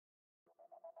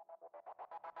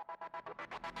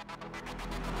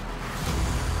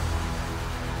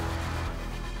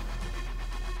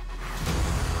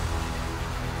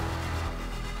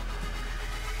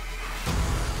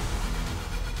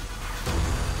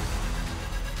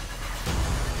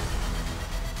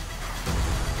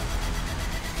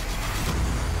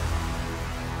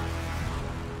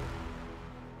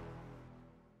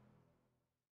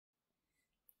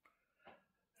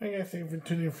Hey guys, thank you for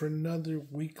tuning in for another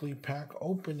weekly pack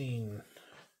opening.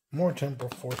 More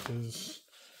Temporal Forces.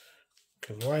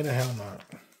 Because why the hell not?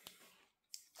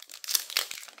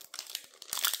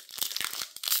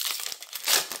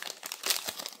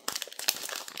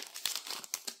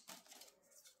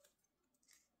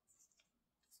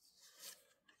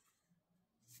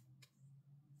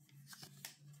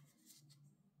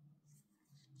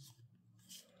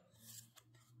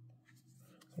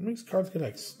 Some of these cards get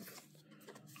like,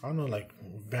 I don't know, like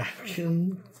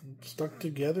vacuum stuck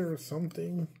together or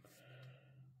something.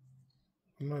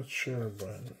 I'm not sure,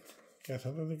 but yes, I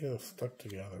think they get stuck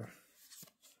together.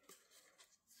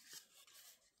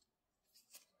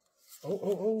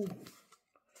 Oh.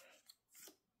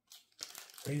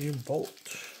 Radiant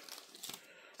Bolt.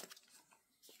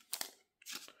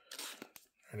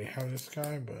 I already have this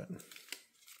guy, but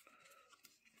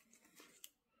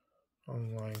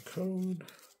online code.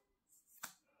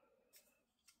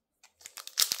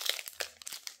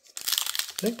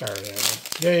 I think I already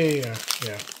have it.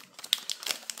 Yeah.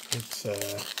 It's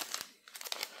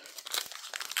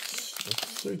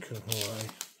Suku, who I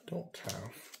don't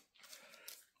have,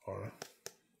 or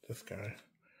this guy,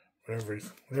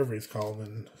 whatever he's called,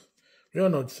 and we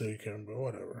don't know it's Suku, but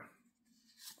whatever.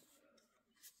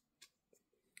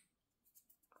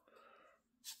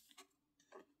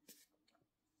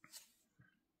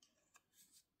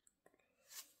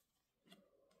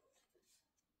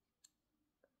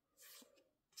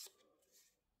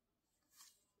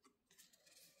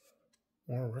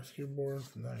 More rescue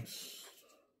boards, nice.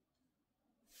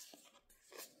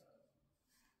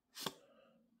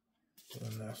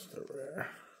 And that's the rare.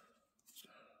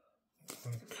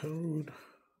 One code.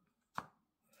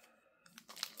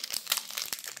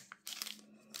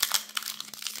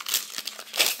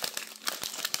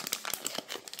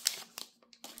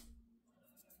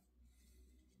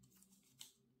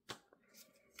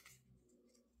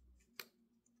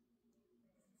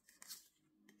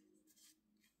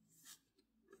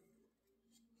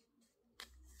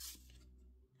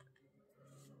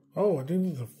 Oh, I think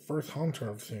this is the first Hunter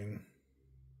I've seen.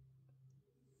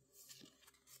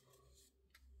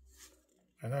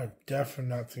 And I've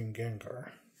definitely not seen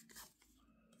Gengar.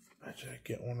 Should I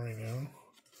get one right now?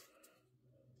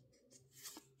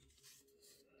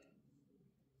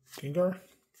 Gengar?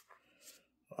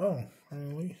 Oh,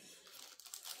 really?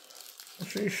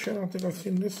 Actually, shit, I don't think I've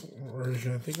seen this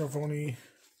version. I think I've only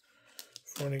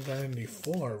gotten the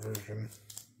full art version.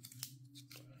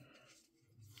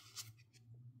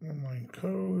 Online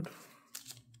code.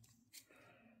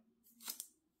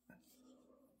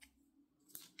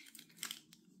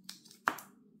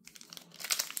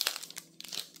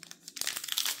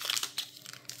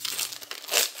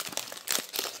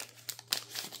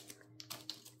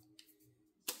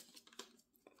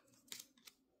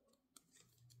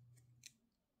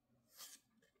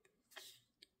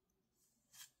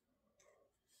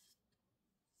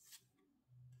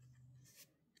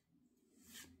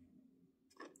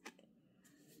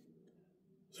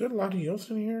 Is there a lot of Yos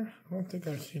in here? I don't think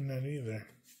I've seen that either.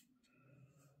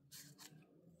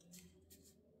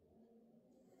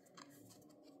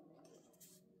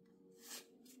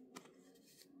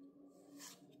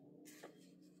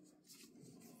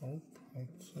 Nope,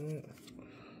 that's it.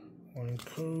 One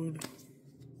code.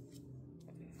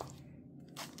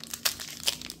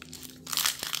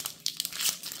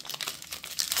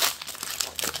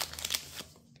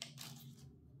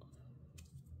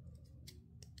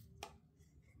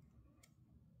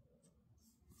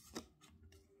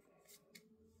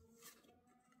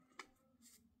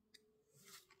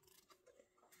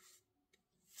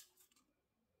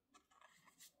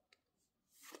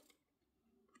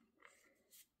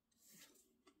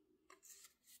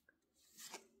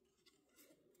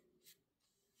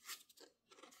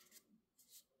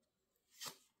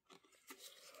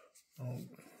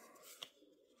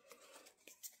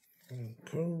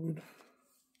 Code.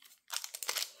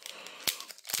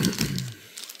 Last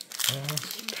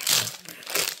pack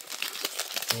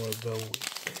for the week.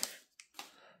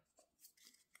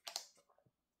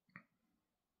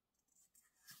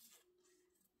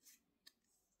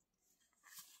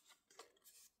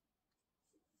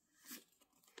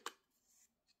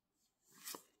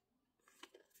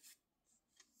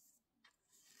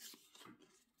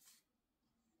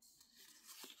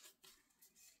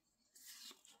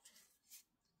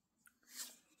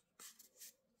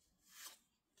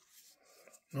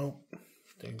 Nope.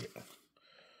 Dang it.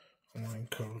 Online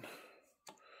code.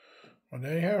 Well,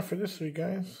 there you have it for this week,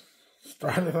 guys.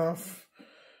 Started off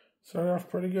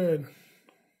pretty good.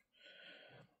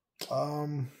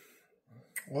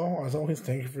 Well, as always,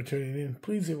 thank you for tuning in.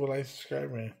 Please leave a like,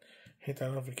 subscribe, and hit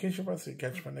that notification button so you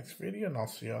catch my next video, and I'll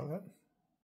see y'all then.